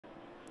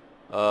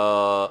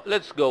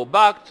Let's go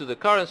back to the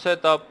current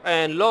setup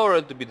and lower a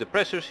little bit the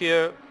pressures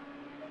here.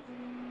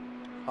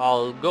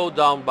 I'll go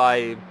down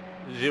by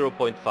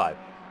 0.5.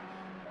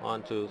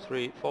 1, 2,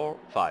 3, 4,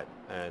 5.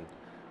 And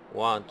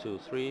 1, 2,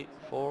 3,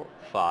 4,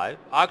 5.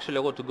 Actually, I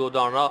want to go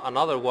down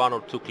another 1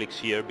 or 2 clicks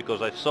here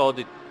because I saw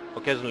that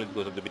occasionally it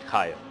goes a little bit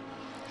higher.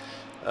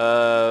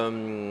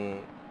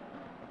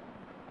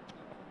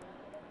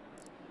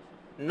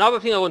 Another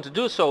thing I want to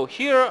do, so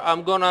here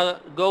I'm gonna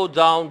go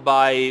down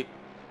by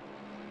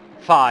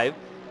 5,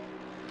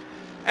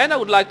 and I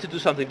would like to do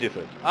something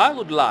different. I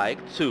would like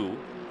to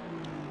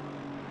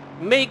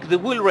make the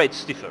wheel rate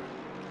stiffer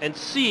and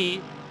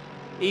see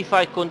if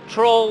I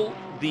control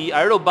the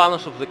aero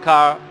balance of the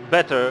car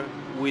better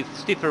with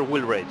stiffer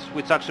wheel rates,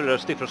 which actually are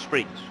stiffer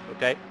springs,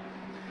 okay?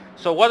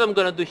 So what I'm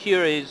gonna do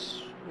here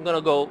is I'm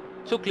gonna go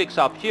 2 clicks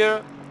up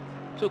here,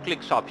 2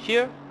 clicks up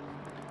here,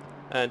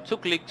 and 2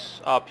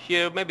 clicks up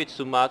here. Maybe it's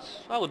too much.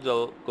 I would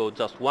go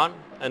just 1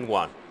 and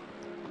 1.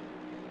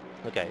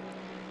 Okay.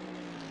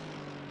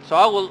 So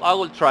I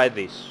will try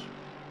this.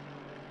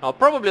 Now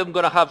probably I'm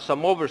gonna have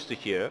some oversteer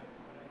here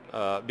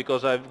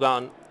because I've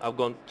gone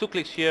 2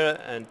 clicks here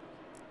and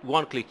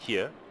 1 click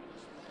here.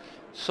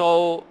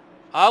 So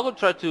I will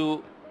try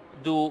to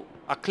do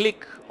a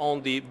click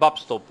on the bump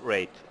stop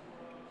rate.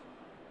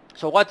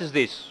 So what is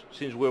this?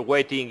 Since we're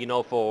waiting, you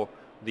know, for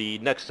the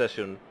next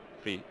session,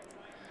 free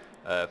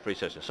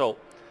session. So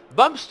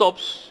bump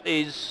stops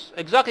is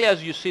exactly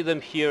as you see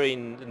them here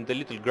in the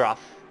little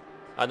graph.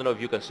 I don't know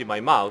if you can see my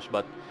mouse,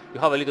 but you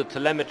have a little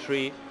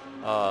telemetry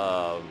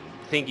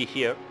thingy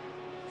here.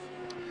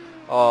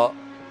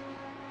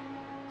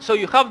 So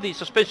you have the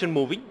suspension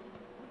moving,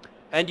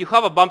 and you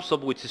have a bump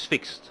stop which is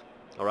fixed.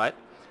 All right.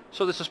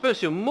 So the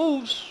suspension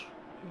moves.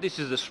 This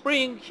is the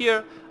spring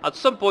here. At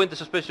some point, the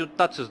suspension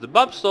touches the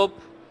bump stop.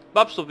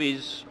 Bump stop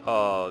is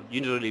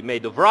usually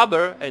made of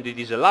rubber, and it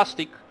is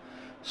elastic.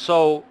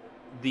 So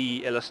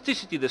the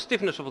elasticity, the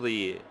stiffness of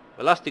the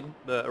elastic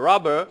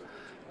rubber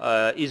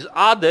is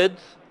added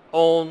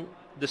on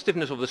the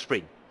stiffness of the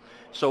spring.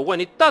 So when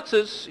it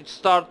touches, it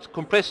starts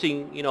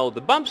compressing, you know,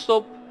 the bump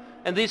stop,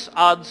 and this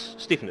adds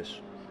stiffness.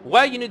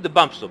 Why you need the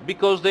bump stop?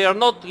 Because they are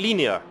not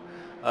linear.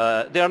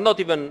 They are not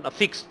even a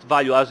fixed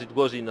value as it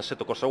was in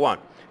Assetto Corsa 1.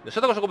 In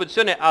Assetto Corsa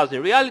Competizione, as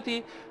in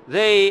reality,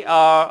 they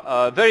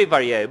are very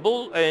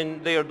variable,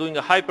 and they are doing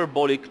a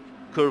hyperbolic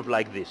curve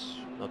like this.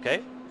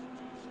 Okay.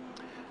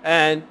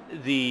 And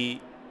the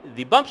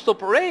bump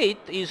stop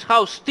rate is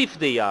how stiff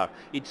they are.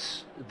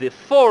 It's the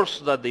force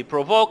that they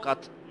provoke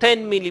at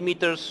 10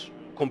 millimeters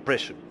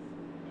compression.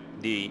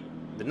 The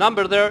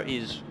number there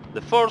is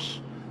the force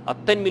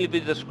at 10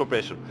 millimeters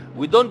compression.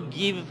 We don't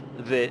give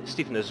the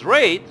stiffness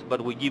rate,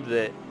 but we give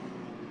the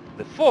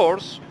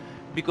force,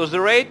 because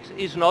the rate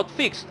is not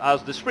fixed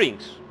as the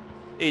springs.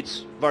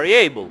 It's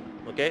variable.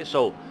 Okay,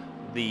 so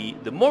the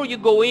more you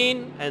go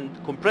in and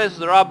compress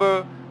the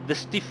rubber, the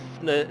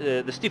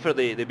stiffer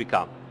they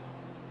become.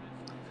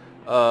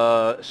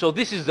 So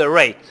this is the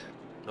rate.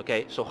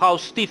 Okay, so how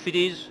stiff it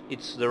is,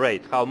 it's the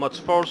rate. How much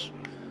force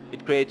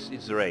it creates,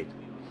 it's the rate.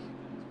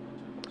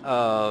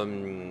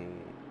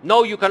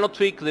 No, you cannot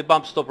tweak the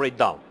bump stop rate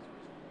down.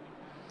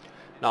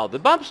 Now the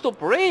bump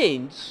stop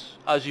range,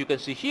 as you can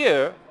see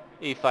here,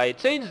 if I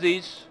change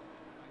this,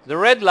 the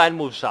red line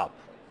moves up.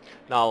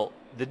 Now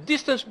the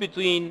distance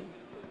between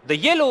the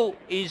yellow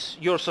is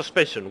your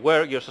suspension,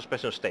 where your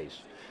suspension stays,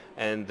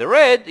 and the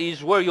red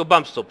is where your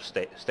bump stop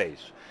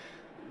stays.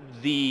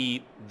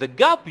 The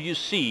gap you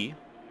see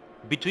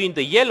between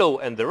the yellow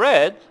and the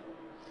red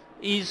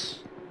is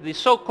the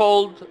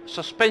so-called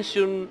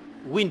suspension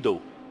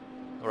window.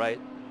 All right,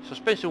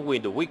 suspension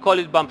window. We call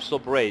it bump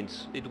stop range.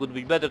 It would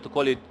be better to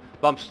call it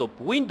bump stop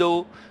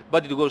window,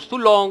 but it goes too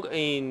long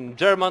in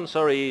German.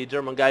 Sorry,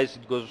 German guys,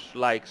 it goes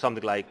like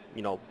something like,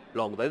 you know,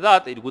 long like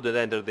that. It wouldn't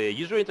enter the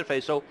user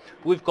interface, so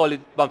we've called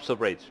it bump stop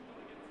range.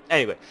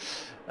 Anyway,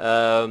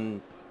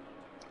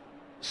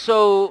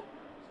 so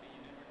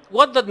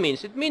what that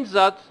means? It means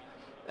that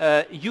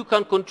you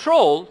can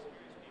control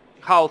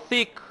how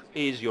thick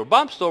is your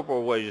bump stop,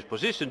 or where it's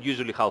positioned,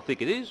 usually how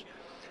thick it is,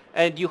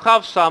 and you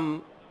have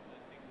some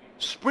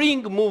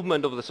spring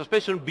movement of the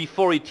suspension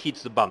before it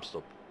hits the bump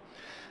stop.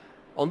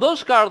 On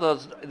those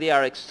cars, they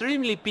are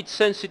extremely pitch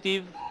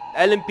sensitive,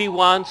 LMP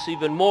ones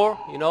even more,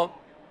 you know,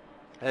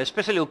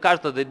 especially on cars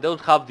that they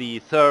don't have the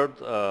third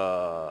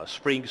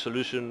spring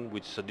solution,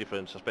 which is a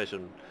different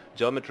suspension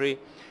geometry.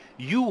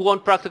 You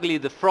want practically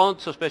the front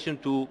suspension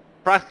to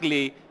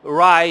practically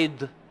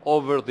ride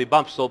over the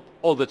bump stop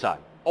all the time.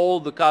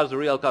 All the cars, the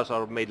real cars,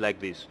 are made like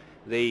this.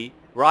 They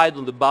ride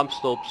on the bump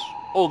stops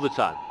all the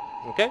time.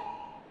 Okay?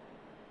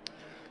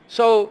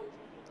 So,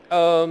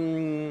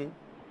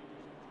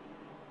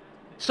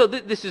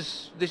 this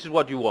is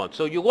what you want.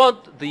 So you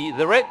want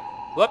the red.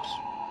 Whoops.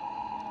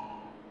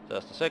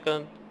 Just a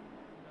second.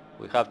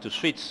 We have to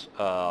switch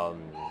oh,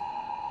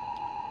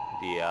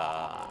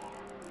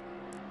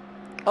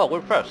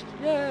 we're first.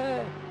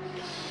 Yay!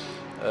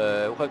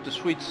 We have to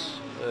switch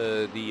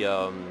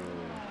the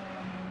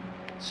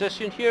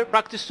session here.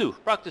 Practice 2.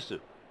 Practice 2.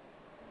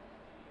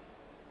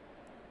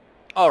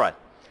 Alright,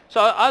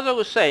 so as I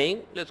was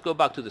saying, let's go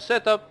back to the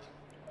setup.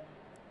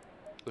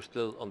 We're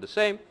still on the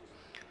same.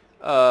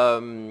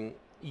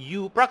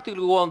 You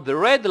practically want the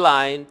red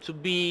line to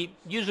be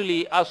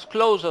usually as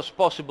close as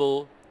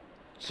possible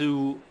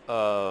to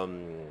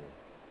the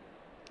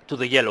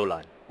yellow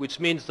line, which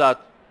means that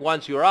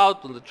once you're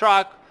out on the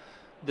track,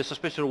 the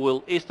suspension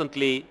will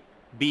instantly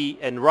be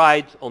and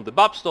ride on the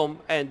bump stomp,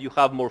 and you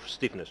have more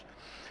stiffness.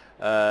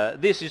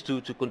 This is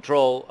to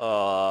control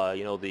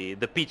you know, the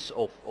pitch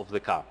of the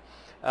car.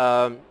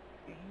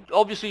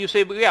 Obviously you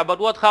say, yeah, but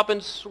what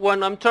happens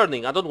when I'm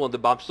turning? I don't want the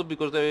bump stop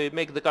because they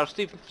make the car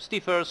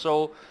stiffer,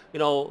 so, you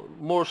know,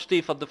 more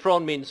stiff at the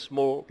front means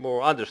more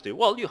understeer.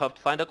 Well, you have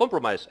to find a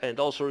compromise, and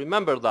also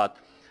remember that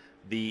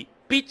the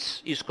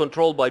pitch is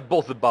controlled by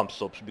both the bump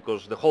stops,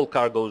 because the whole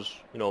car goes,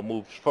 you know,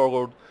 moves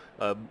forward,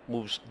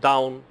 moves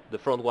down, the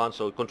front one,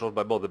 so controlled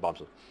by both the bump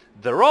stops.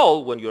 The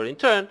roll, when you're in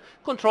turn,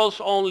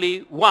 controls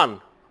only one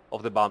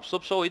of the bump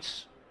stops, so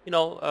it's, you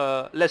know,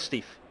 less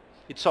stiff,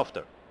 it's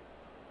softer.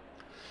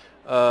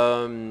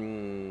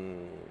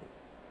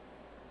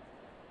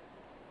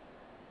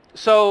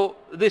 So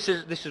this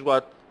is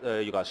what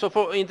you got. So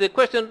for in the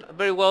question,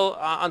 very well,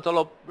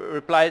 Antelope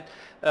replied,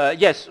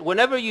 yes,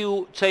 whenever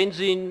you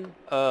change in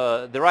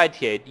the ride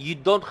height, you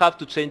don't have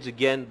to change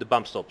again the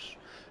bump stops,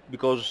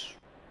 because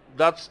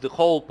that's the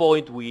whole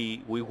point.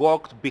 We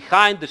worked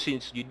behind the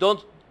scenes. You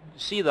don't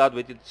see that,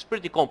 but it's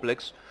pretty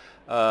complex.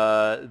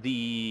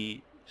 The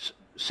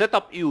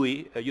setup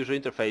UI, user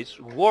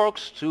interface,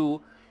 works to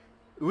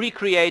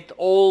recreate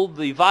all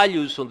the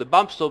values on the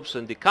bump stops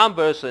and the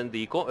cambers and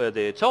the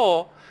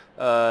toe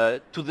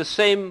to the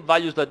same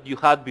values that you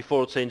had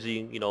before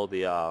changing, you know,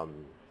 the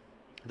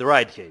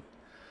ride height.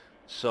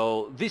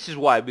 So this is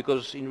why,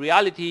 because in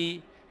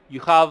reality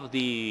you have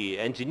the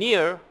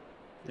engineer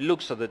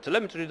looks at the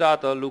telemetry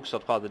data, looks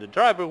at how the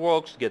driver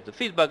works, get the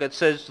feedback, and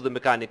says to the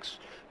mechanics,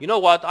 you know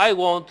what, I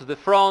want the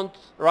front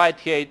ride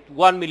height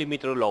 1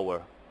 millimeter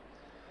lower.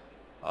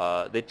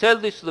 They tell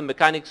this to the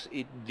mechanics,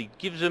 it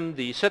gives them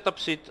the setup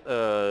sheet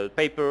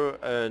paper,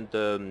 and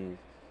the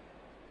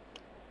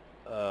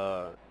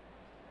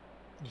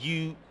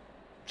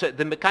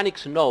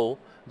mechanics know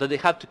that they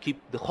have to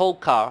keep the whole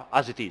car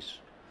as it is.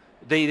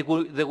 They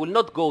will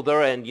not go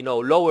there and, you know,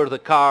 lower the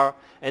car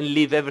and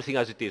leave everything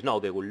as it is. No,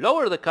 they will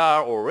lower the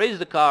car or raise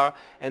the car,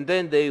 and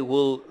then they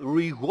will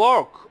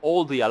rework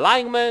all the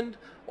alignment,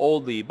 all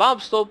the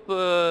bump stop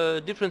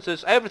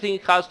differences. Everything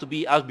has to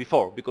be as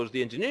before, because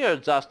the engineer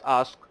just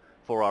asked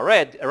for a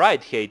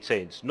ride height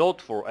change,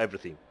 not for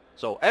everything.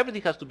 So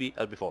everything has to be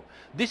as before.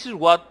 This is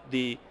what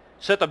the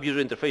setup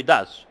user interface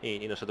does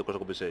in Assetto Corsa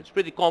Compensate. It's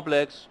pretty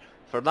complex.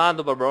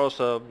 Fernando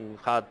Barbarossa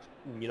had,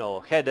 you know,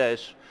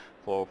 headaches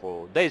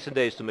for days and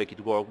days to make it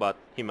work, but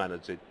he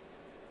managed it.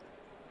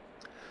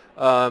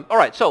 All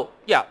right, so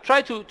yeah,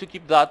 try to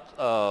keep that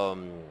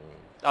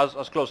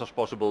as close as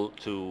possible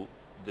to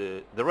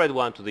the red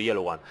one to the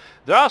yellow one.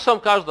 There are some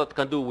cars that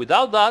can do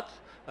without that,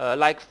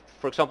 like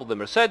for example the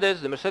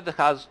Mercedes. The Mercedes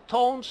has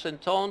tons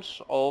and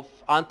tons of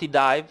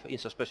anti-dive in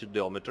suspension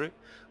geometry.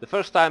 The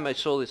first time I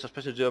saw the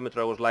suspension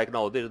geometry, I was like,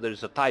 no, there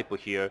is a typo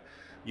here.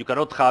 You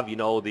cannot have, you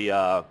know,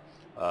 the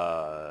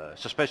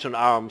suspension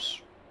arms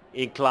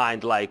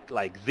inclined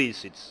like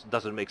this. It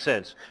doesn't make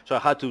sense. So I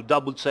had to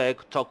double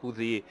check, talk with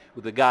the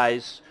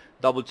guys,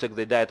 double check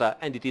the data,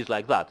 and it is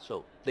like that.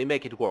 So they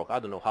make it work. I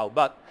don't know how,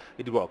 but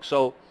it works.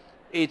 So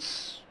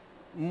it's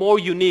more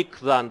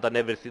unique than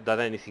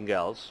anything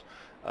else.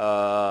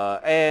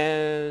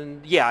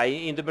 And yeah,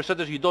 in the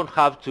Mercedes you don't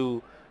have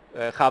to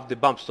have the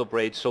bump stop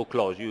rate so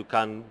close. You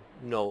can,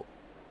 you know,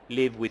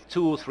 live with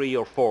 2, 3,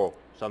 or 4,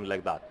 something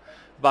like that.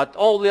 But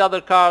all the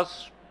other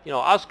cars, you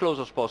know, as close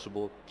as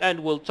possible,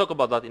 and we'll talk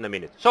about that in a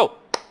minute. So,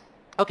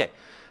 okay,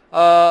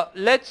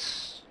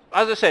 let's,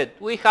 as I said,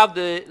 we have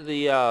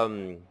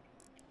the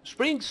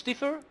spring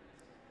stiffer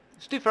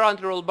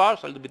anti-roll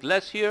bars, a little bit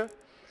less here.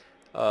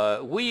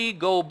 We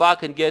go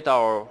back and get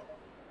our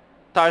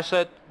tire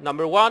set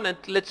number 1, and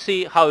let's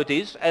see how it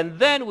is, and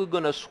then we're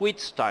gonna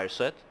switch tire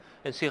set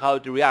and see how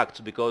it reacts,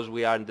 because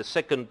we are in the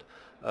second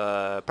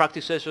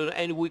practice session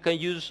and we can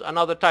use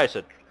another tire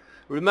set.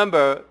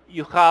 Remember,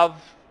 you have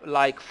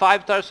like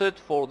 5 tire sets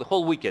for the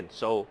whole weekend.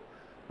 So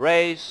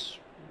race,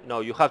 you know,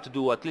 you have to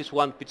do at least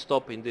 1 pit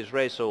stop in this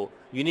race, so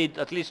you need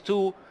at least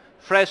 2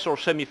 fresh or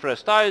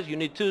semi-fresh tires. You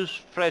need 2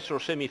 fresh or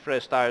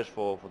semi-fresh tires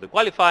for the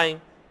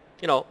qualifying.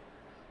 You know,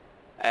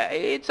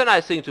 it's a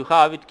nice thing to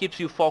have. It keeps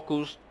you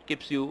focused,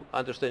 keeps you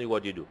understanding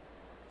what you do.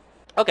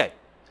 Okay,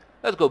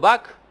 let's go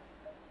back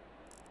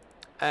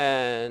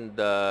and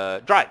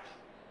drive.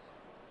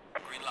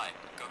 Green light.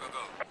 Go, go, go.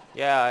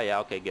 Yeah,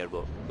 okay, gear,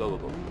 go.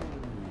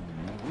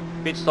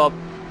 Pit stop,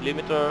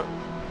 limiter,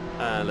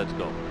 and let's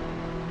go.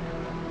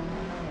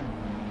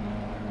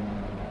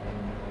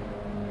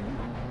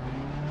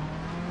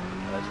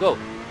 Let's go.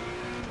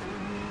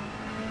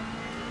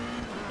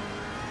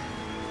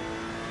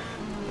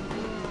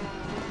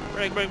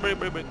 Brake.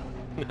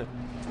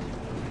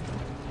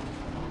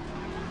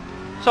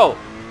 So,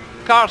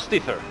 car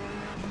stiffer.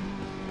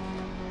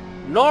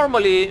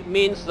 Normally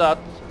means that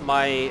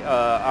my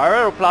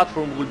aero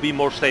platform will be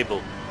more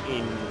stable.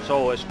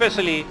 So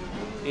especially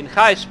in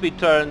high-speed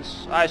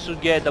turns, I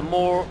should get a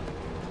more,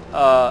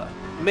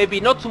 maybe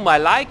not to my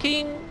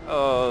liking,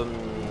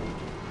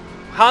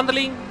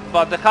 handling,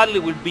 but the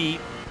handling will be,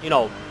 you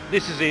know,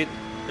 this is it,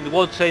 and it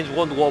won't change,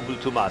 won't wobble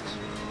too much.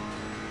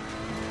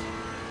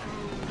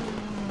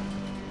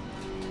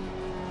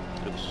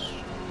 Looks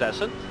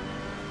decent.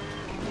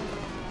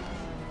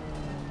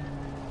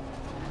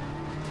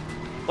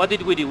 What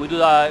did we do? We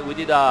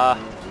did a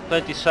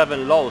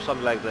 27 low,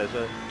 something like this,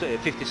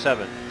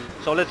 57.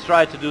 So let's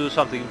try to do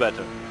something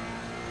better.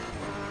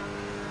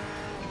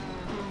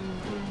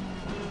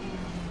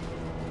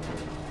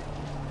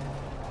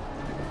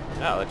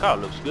 Yeah, the car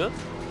looks good.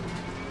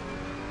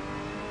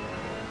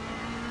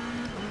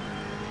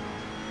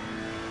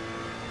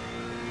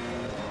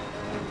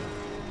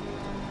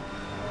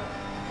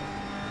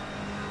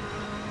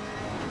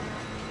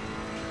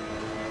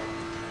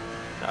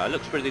 It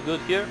looks pretty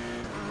good here.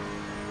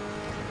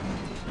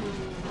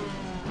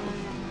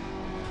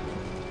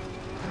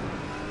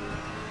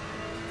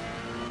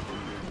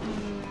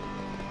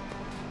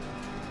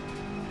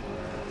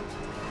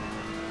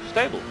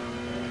 Stable.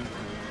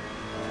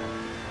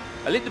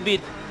 A little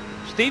bit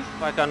stiff.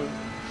 I can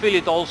feel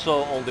it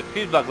also on the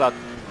feedback that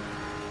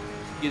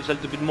gives a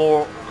little bit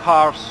more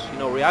harsh, you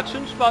know,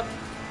 reactions, but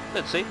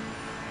let's see.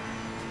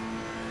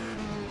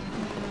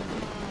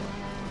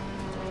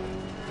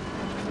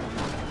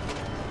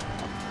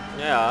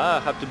 Yeah, I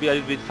have to be a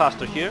little bit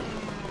faster here.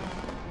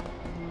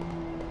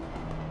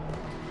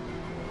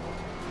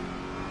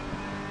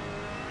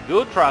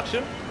 Good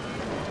traction.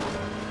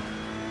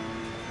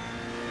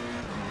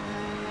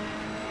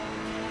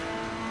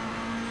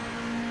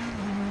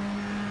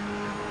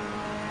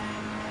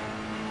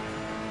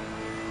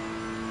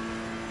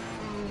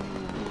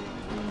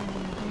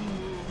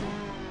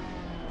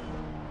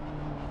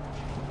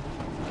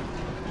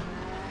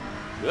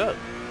 Good.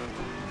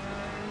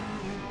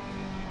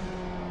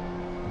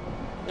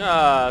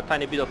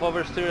 Tiny bit of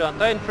oversteer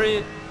and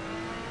entry.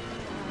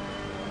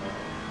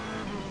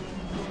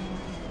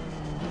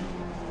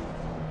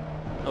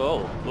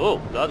 Oh,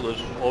 that was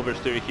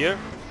oversteer here.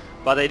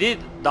 But I did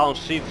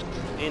downshift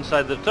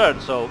inside the turn,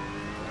 so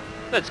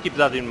let's keep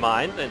that in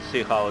mind and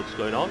see how it's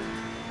going on.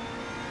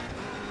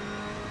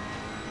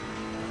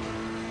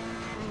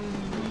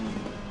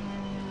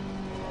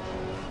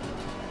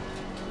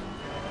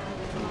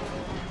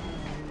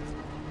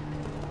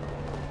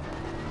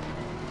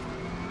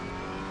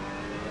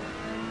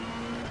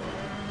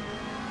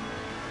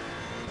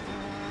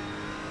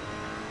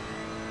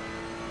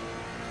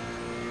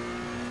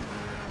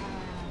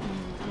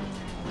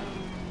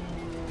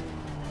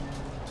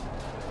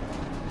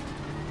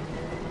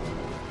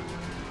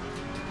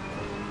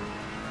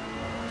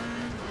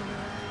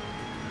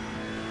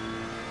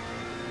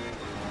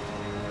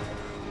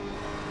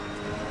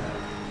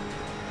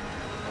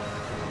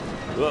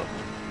 Whoa.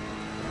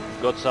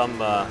 Got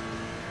some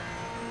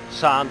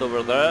sand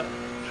over there,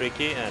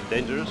 tricky and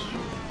dangerous.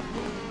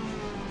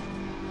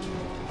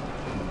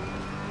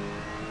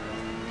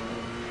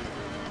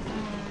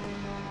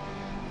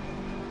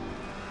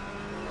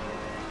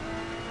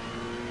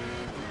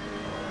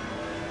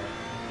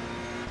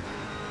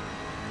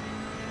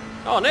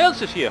 Oh,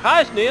 Niels is here.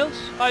 Hi, Niels.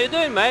 How you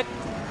doing, mate?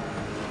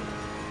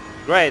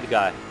 Great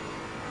guy.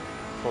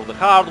 For the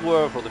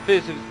hardware, for the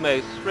physics,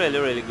 makes really,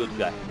 really good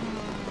guy.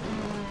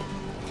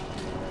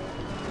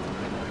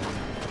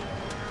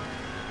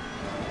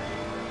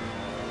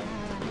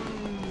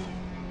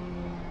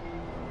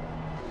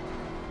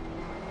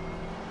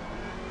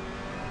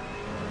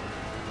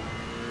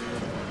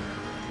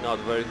 Not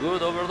very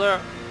good over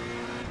there.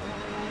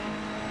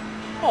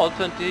 Oh,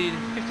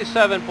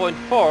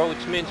 57.4,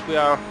 which means we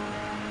are a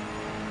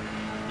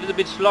little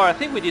bit slower. I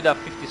think we did a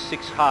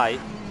 56 high.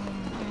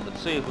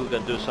 Let's see if we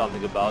can do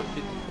something about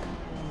it.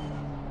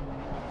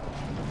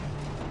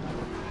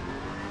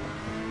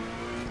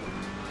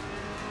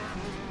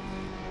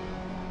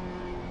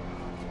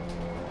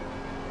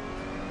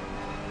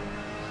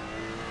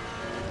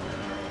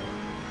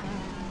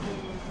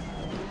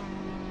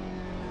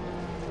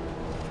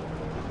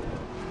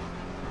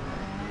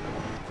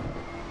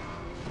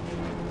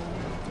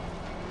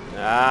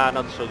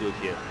 Not so good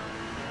here.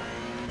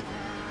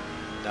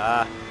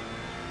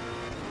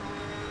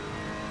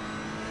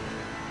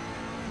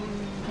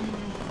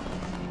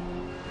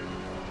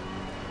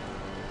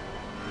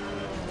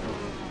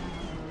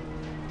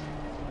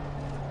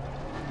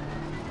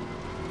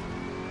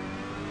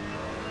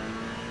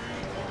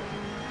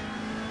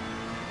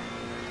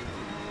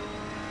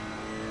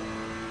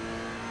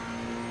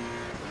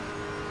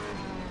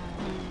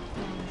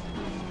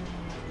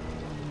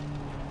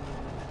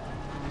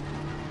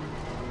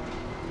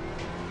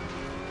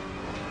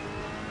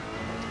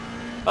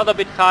 Got a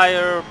bit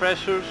higher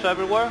pressures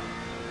everywhere.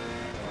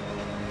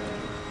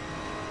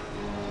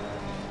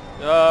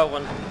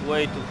 Went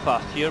way too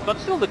fast here, but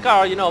still the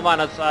car, you know,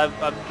 manages. I'm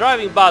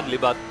driving badly,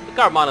 but the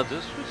car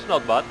manages. It's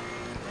not bad.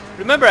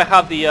 Remember, I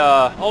have the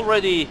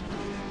already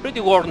pretty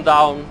worn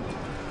down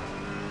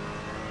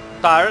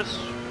tires,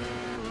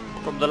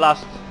 from the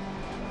last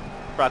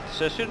practice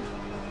session.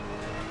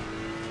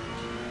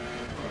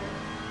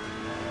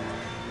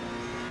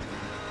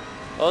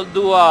 I'll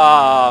do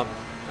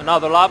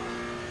another lap,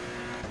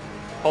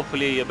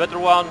 hopefully a better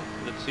one.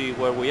 Let's see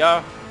where we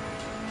are.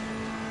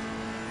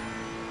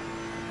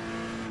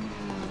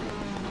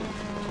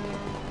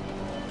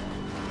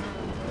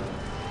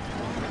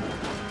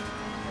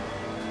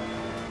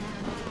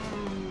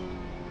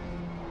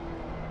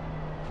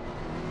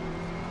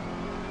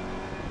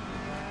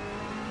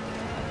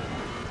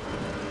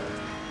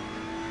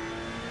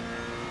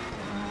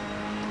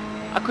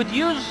 I could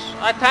use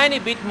a tiny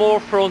bit more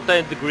front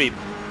end grip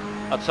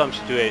at some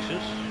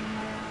situations.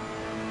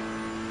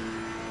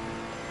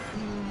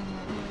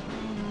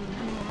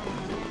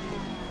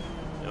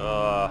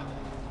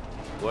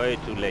 Way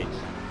too late.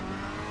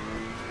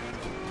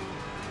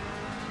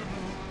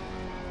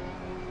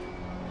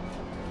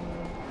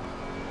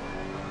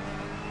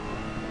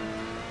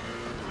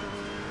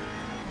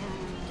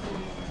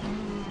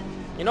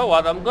 You know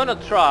what, I'm gonna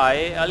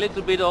try a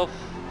little bit of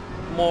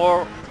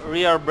more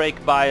rear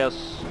brake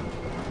bias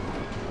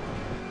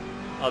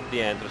at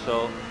the end.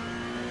 So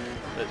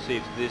let's see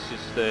if this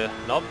is the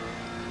knob.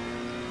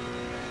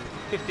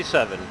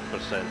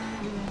 57%.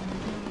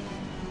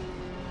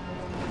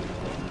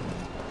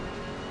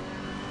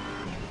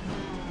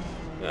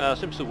 Yeah,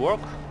 seems to work.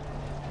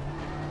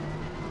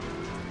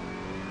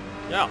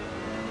 Yeah.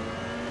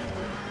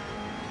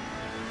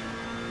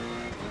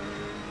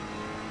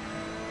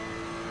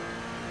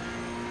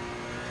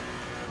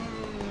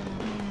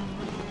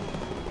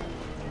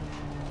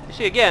 You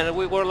see, again,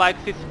 we were like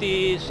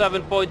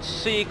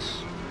 57.6.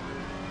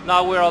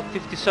 Now we're at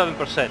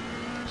 57%.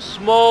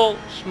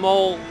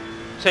 Small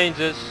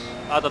changes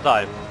at a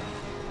time.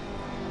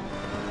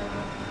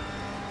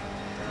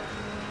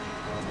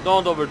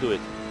 Don't overdo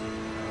it.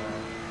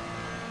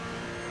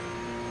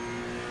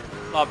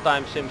 Lap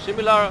time seems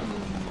similar.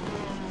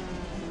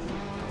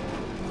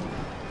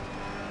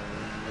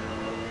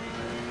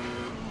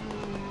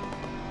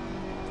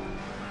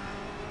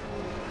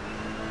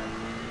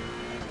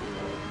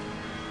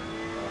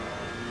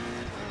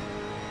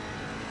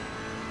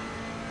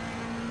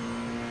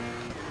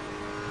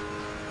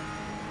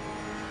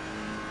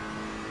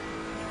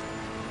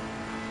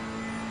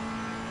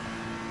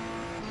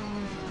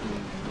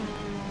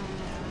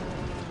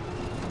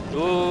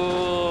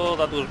 Oh,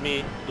 that was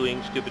me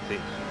doing stupid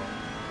things.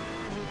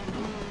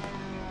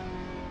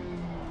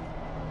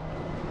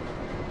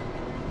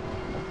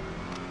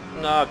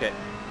 Okay.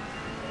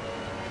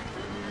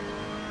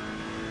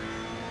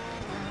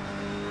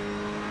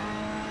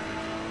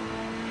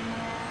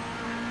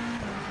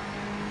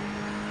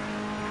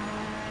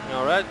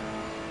 All right.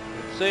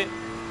 Let's see.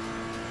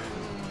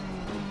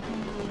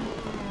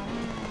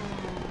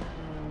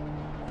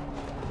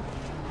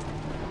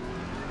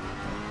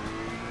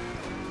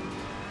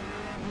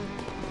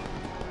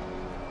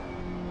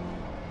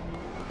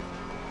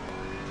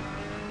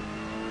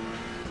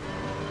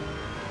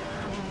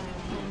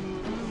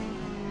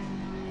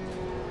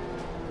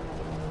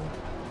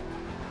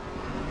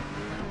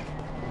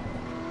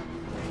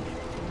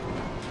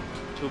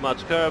 Too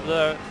much curve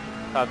there,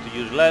 have to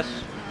use less,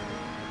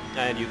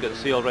 and you can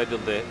see already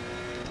the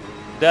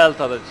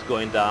delta that's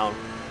going down.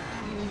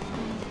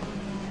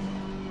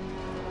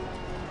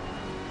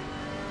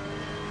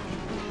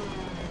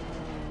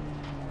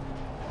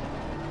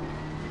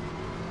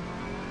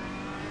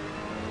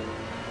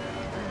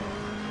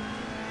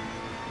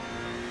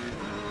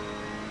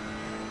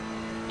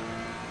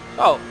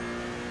 So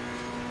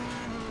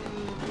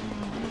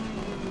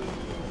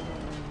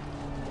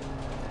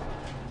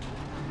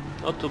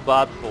not too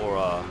bad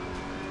for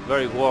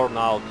very worn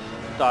out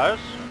tires.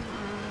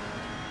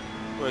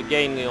 We're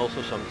gaining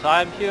also some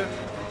time here.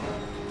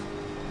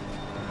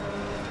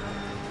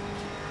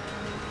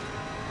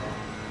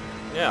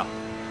 Yeah.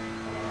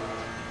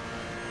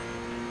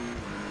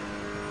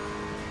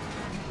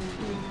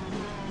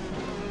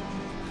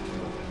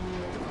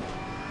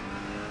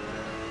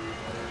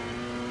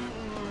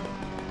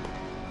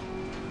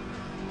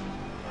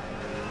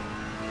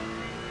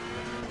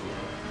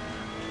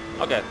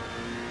 Okay.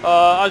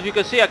 As you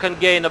can see, I can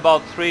gain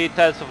about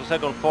 0.3 of a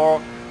second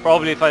for.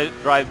 Probably if I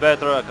drive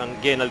better I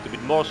can gain a little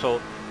bit more, so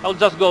I'll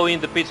just go in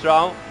the pits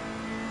round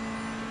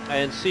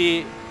and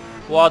see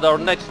what our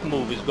next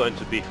move is going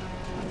to be.